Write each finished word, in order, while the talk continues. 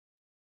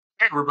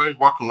Hey everybody,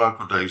 welcome to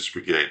Uncle Dave's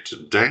Brigade.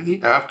 Today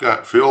I've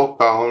got Phil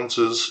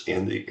Collins's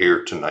In the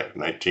Air Tonight,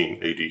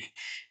 1980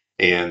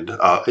 and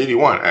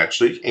 81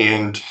 actually.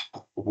 And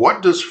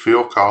what does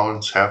Phil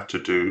Collins have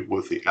to do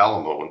with the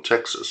Alamo in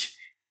Texas?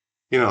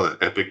 You know,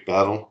 that epic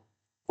battle?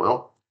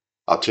 Well,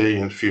 I'll tell you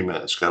in a few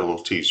minutes. Got a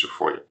little teaser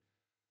for you.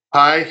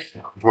 Hi,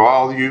 for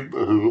all of you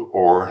who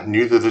are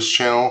new to this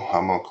channel,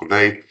 I'm Uncle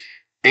Dave,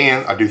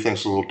 and I do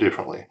things a little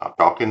differently. I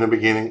talk in the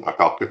beginning, I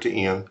talk at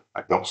the end.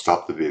 I don't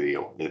stop the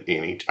video at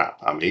any time.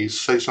 I may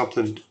say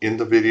something in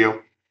the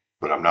video,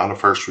 but I'm not a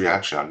first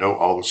reaction. I know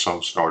all the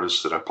songs and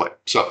artists that I play.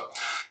 So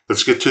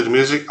let's get to the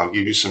music. I'll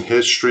give you some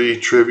history,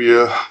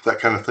 trivia, that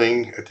kind of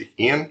thing at the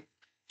end.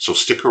 So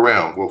stick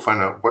around. We'll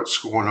find out what's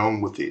going on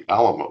with the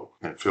Alamo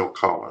and Phil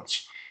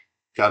Collins.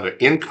 Got an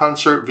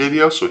in-concert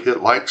video, so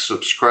hit like,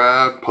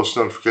 subscribe, post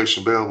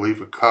notification bell,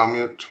 leave a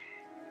comment.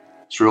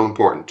 It's real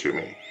important to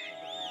me.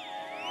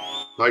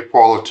 High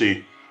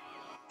quality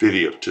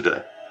video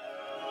today.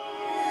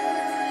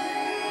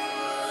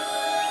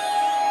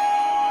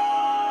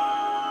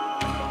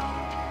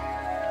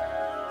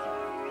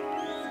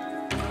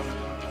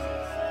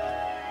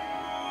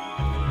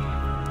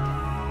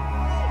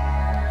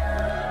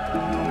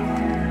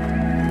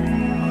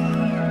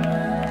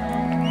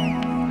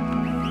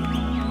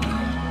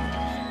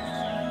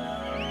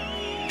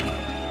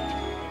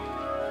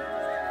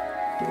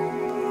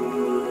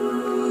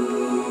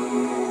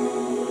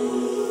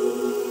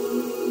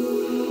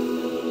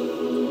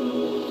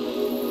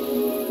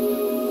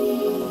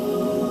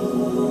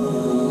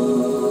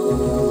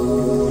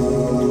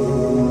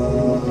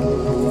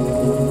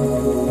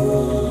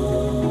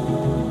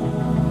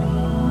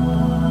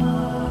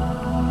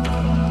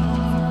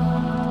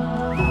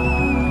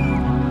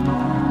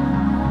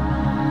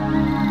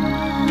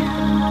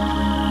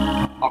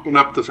 Popping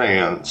up the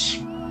fans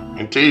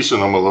and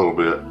teasing them a little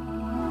bit.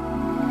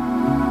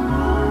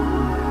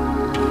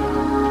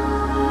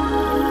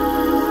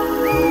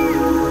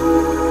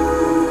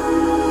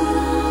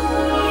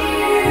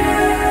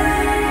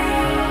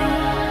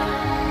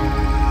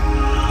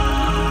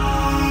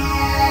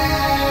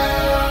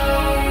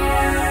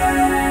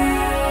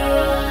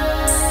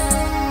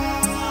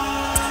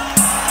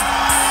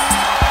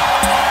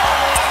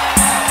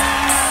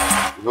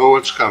 You know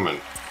what's coming.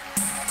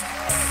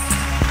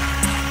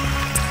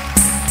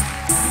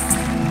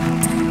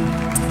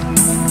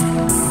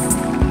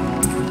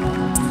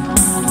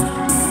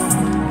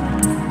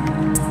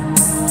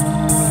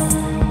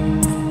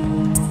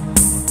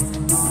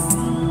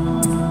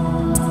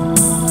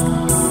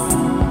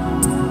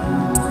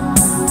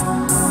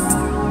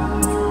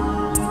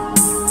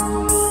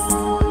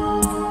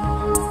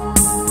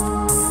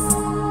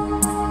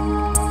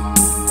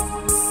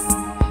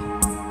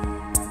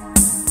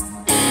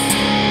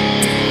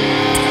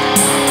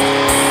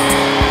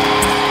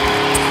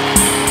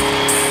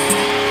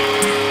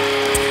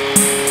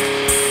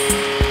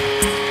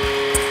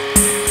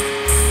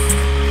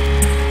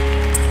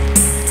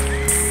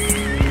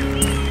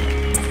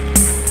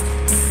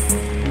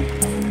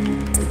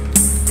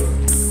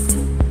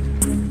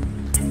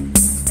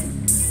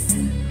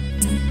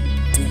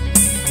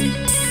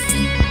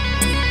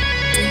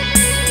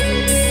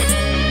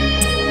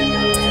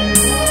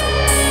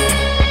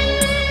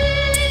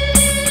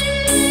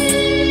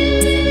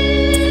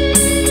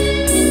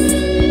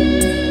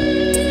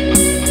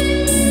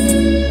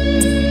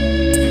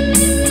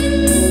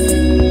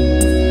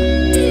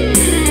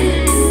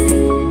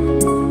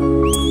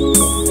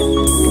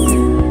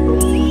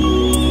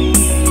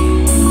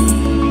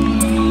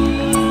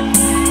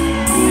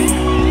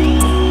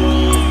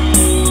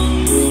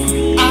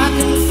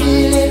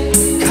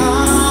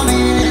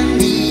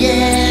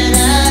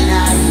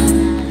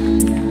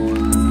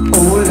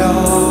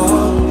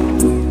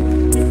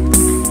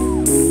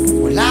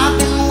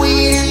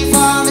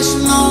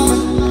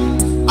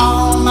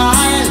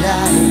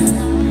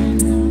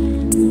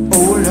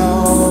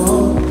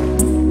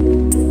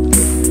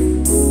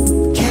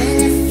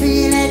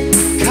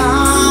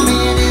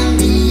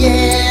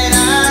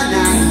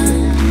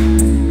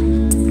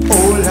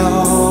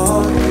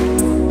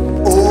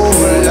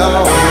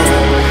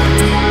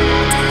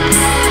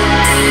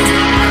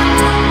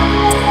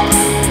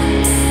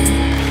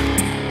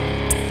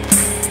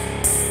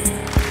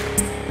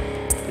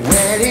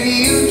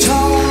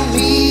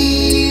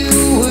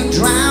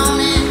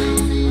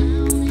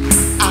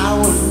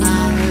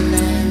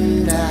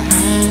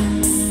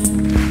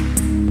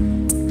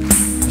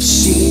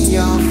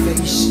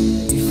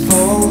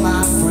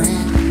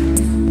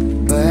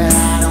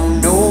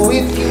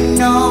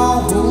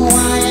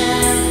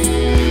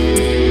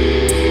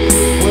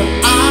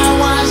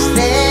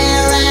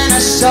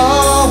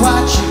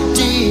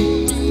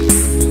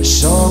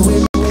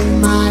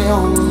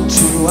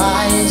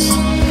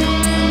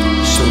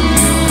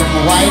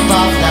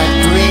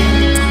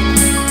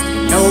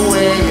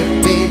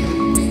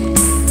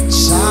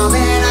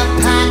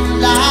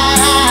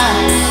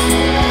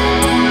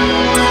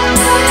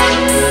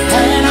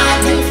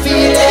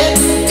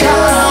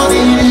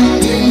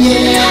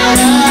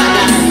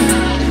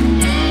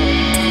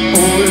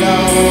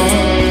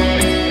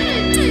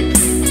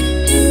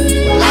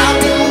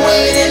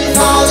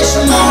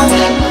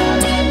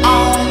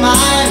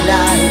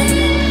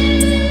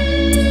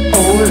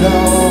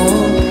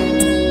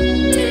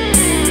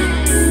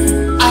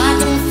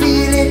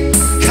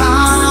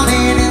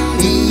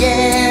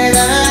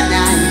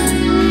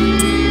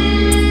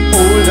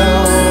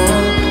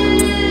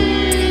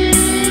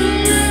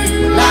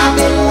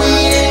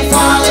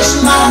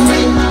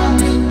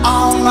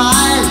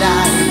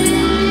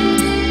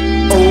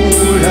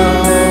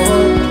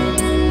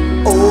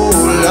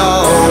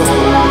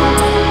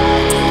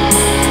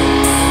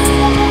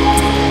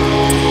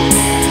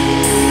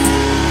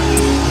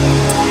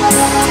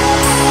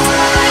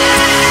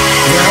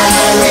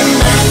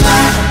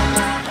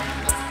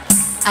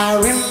 I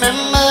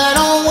remember,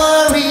 don't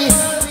worry.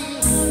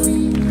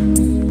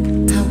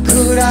 How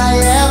could I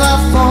ever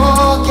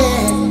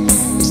forget?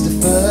 It's the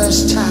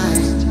first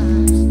time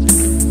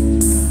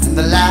and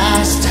the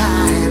last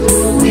time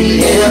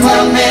we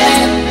ever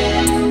met.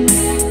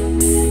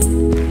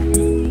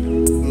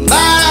 But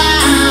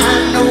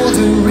I know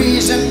the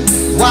reason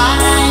why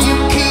you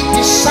keep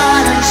your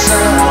silence,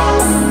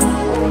 sir.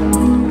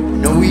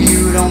 No,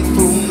 you don't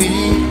fool me,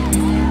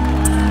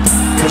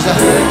 'cause I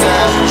heard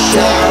guys will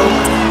shout.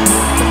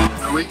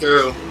 Here we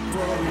go.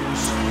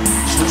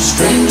 Some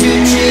stranger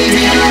to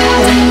you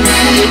and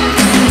me.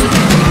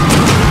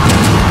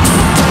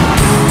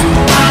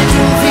 I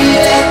can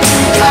feel it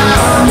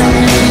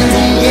coming in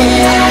the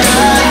air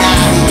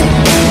tonight.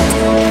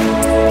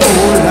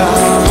 Oh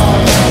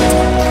Lord,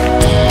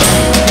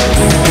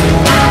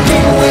 I've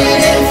been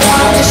waiting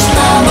for this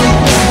moment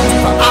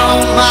for all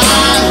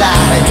my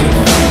life.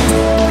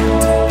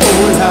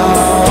 Oh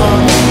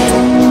Lord,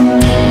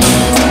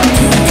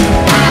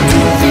 I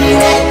can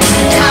feel it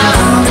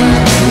coming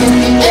in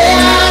the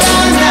air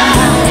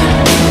tonight.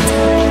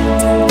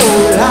 Oh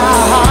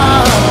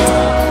Lord,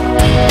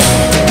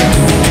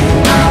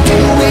 I've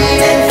been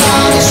waiting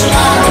for this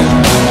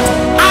moment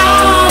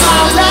all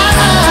my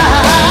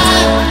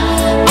life.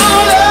 Oh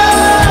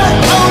Lord,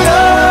 oh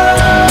Lord,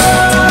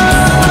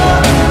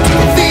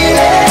 feel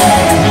it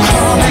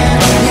coming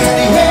in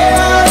the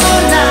air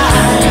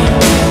tonight.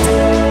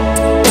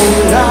 Oh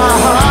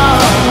Lord,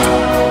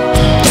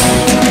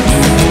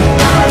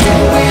 I've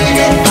been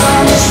waiting for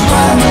this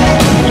moment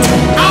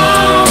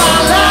all my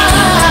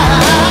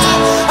life.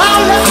 Oh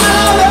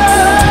Lord,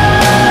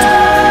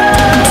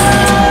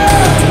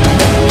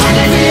 I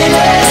can feel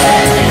it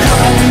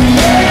coming in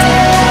the air.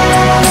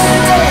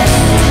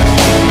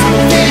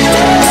 Feel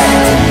it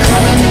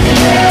coming in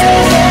the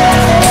air.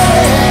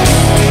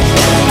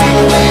 Been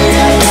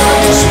waiting for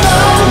this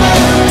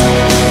moment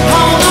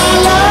all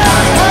my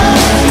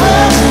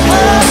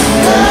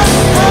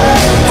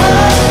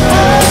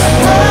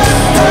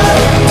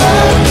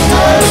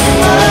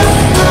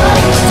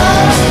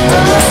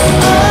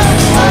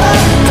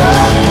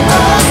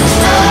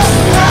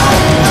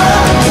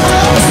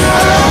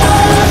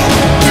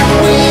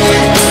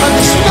waiting for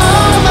this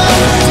moment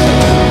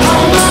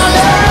all my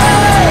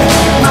life,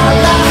 my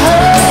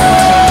life.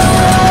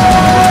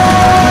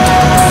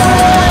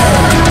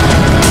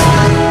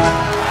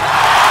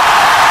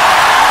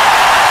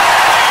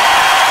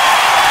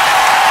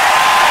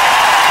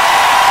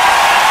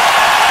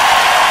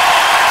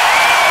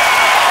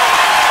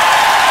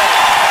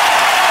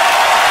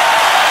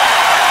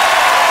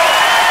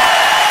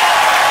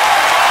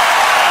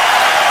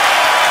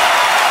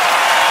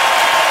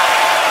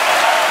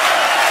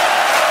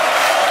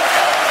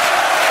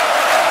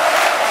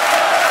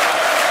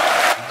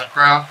 And the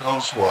crowd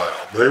goes wild.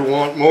 They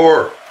want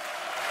more.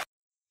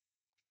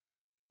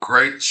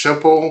 Great,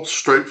 simple,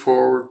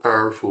 straightforward,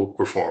 powerful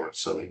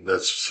performance. I mean,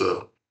 that's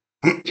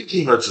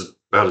that's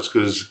about as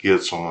good as it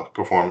gets on a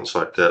performance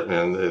like that,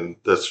 man. And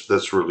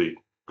that's really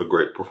a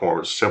great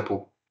performance.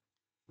 Simple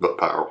but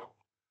powerful.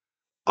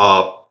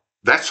 Uh,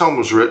 that song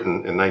was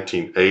written in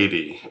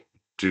 1980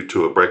 due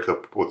to a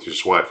breakup with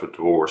his wife, a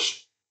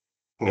divorce,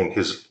 and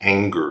his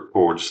anger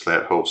towards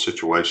that whole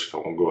situation. I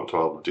won't go into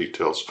all the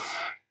details,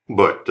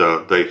 but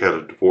they had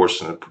a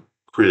divorce and it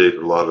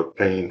created a lot of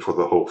pain for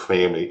the whole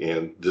family.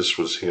 And this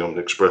was him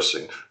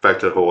expressing. In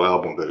fact, that whole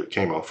album that it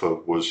came off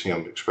of was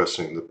him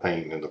expressing the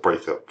pain and the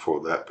breakup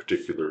for that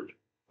particular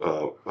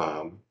uh,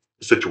 um,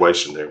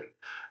 situation there.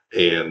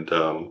 And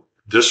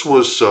this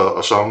was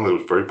a song that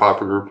was very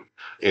popular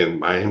in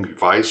Miami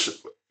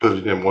Vice. Put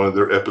it in one of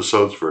their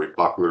episodes, very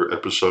popular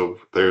episode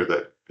there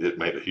that it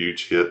made a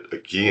huge hit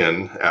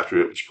again after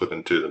it was put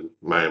into the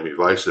Miami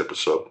Vice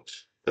episode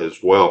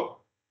as well.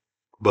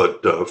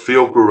 But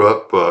Phil grew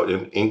up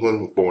in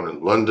England, born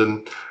in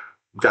London,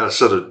 got a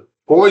set of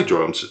toy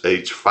drums at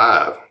age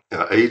 5.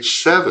 And at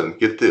age 7,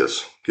 get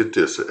this,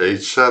 at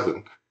age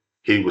 7,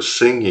 he was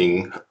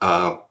singing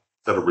at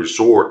a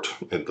resort,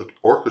 and the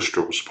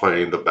orchestra was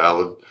playing the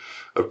Ballad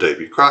of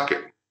Davy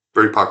Crockett.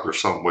 Very popular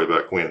song way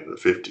back when in the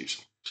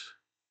 50s.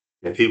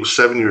 And he was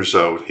 7 years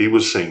old. He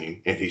was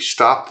singing, and he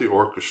stopped the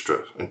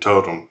orchestra and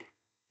told them,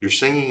 "You're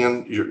singing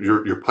in,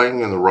 you're playing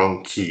in the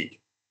wrong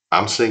key.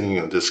 I'm singing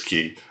in this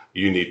key.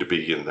 You need to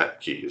be in that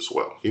key as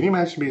well." Can you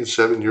imagine being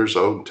 7 years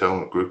old and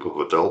telling a group of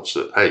adults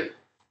that, "Hey,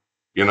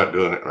 you're not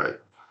doing it right.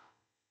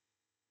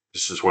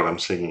 This is what I'm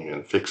singing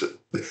in. Fix it."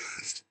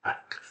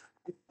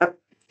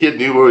 Kid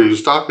knew what he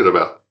was talking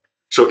about.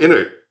 So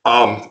anyway,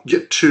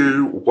 get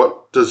to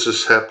what does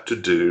this have to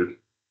do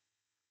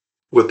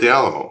with the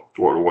Alamo,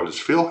 or what does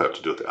Phil have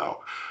to do with the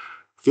Alamo?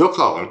 Phil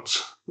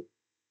Collins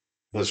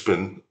has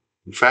been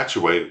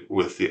infatuated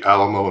with the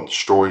Alamo and the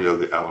story of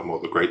the Alamo,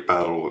 the Great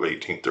Battle of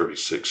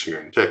 1836 here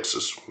in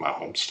Texas, my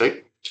home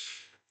state.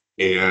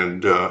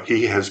 And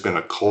he has been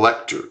a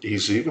collector.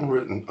 He's even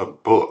written a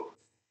book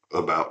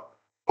about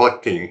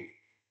collecting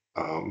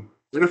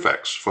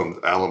artifacts from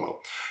the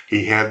Alamo.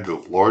 He had the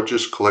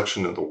largest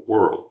collection in the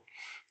world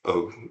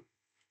of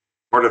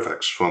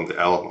artifacts from the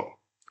Alamo.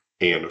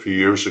 And a few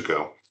years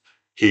ago,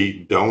 he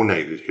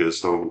donated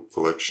his whole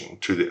collection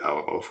to the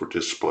Alamo for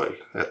display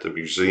at the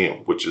museum,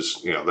 which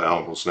is, the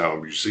Alamo's now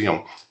a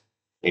museum.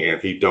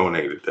 And he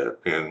donated that.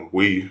 And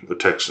we, the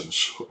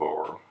Texans,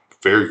 are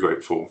very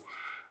grateful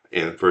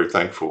and very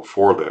thankful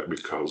for that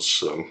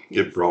because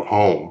it brought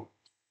home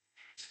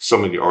so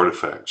many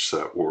artifacts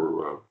that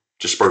were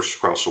dispersed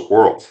across the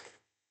world.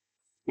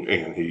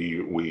 And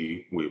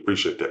we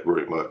appreciate that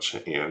very much.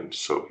 And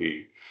so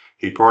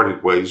he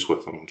parted ways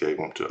with them and gave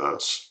them to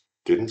us.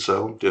 Didn't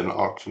sell them, didn't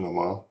auction them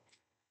off.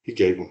 He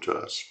gave them to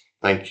us.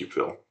 Thank you,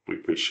 Phil. We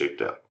appreciate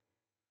that.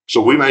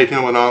 So we made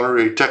him an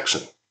honorary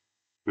Texan,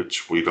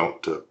 which we don't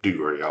do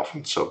very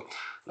often. So,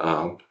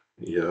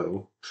 you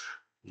know,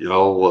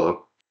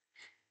 y'all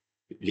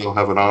you'll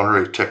have an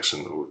honorary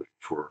Texan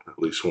for at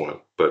least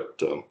one.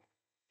 But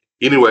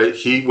anyway,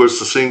 he was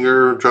the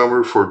singer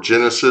drummer for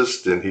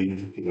Genesis. Then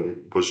he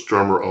was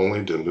drummer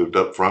only. Then moved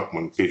up front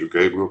when Peter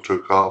Gabriel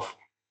took off.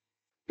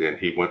 Then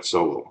he went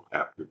solo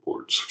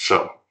afterwards.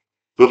 So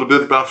a little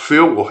bit about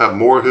Phil. We'll have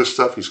more of his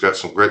stuff. He's got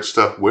some great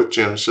stuff with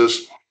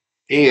Genesis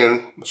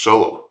and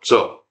solo.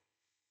 So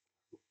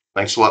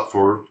thanks a lot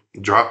for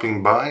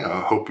dropping by.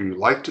 I hope you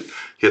liked it.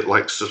 Hit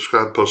like,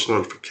 subscribe, post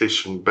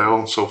notification bell,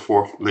 and so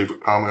forth. Leave a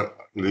comment,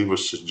 leave a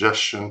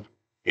suggestion.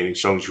 Any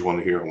songs you want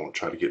to hear, I want to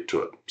try to get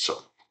to it.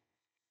 So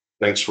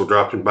thanks for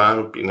dropping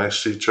by. Be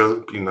nice to each other.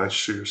 Be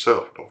nice to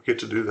yourself. Don't forget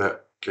to do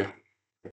that. Okay.